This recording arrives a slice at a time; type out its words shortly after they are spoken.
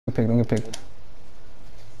picked, don't get picked.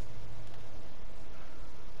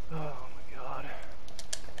 Oh my god.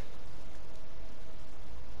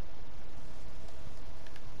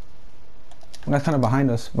 One guy's kind of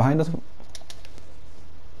behind us. Behind us.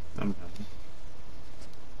 I'm coming.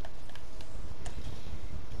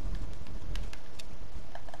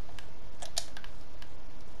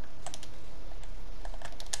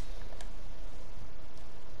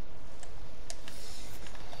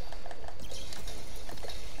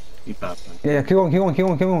 He popped one. Yeah, yeah, keep going, keep going, keep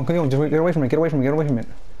going, keep going, keep going. Just get away from it, get away from it, get away from it.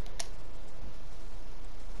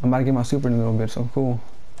 I'm about to get my super in a little bit, so cool.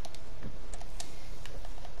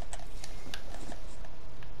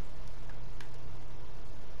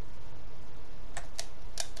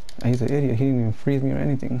 He's an idiot, he didn't even freeze me or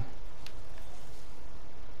anything.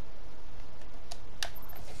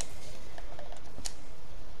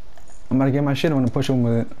 I'm about to get my shit, I'm gonna push him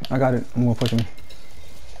with it. I got it, I'm gonna push him.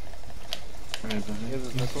 Right behind. Here's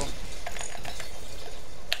his missile.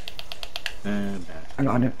 And back. I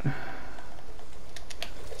got it.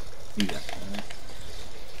 You got that.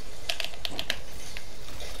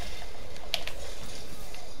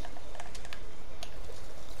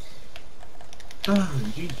 Oh,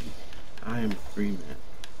 GG. I am a free man.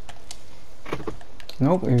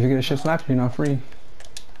 Nope, if you get a shit sniper, you're not free.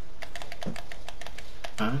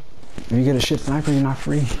 Huh? If you get a shit sniper, you're not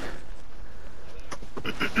free.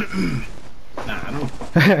 Nah, I don't.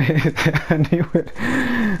 I knew it.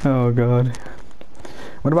 Oh god.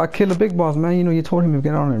 What about Killer Big Boss, man? You know you told him to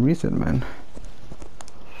get on and reset, man.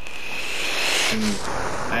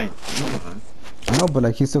 Hey, you know, huh? I know, but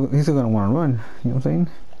like he's still gonna want to run. You know what I'm saying?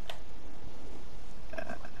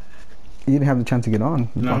 You didn't have the chance to get on.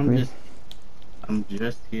 No, properly. I'm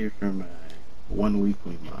just here for my 1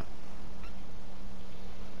 weekly mod.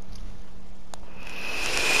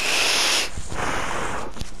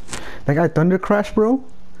 That guy Thunder Crash, bro,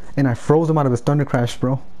 and I froze him out of his Thunder Crash,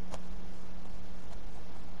 bro.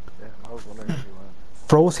 Damn, I was wondering if he went.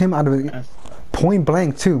 Froze him out of it That's point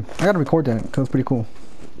blank too. I gotta record that because it's pretty cool.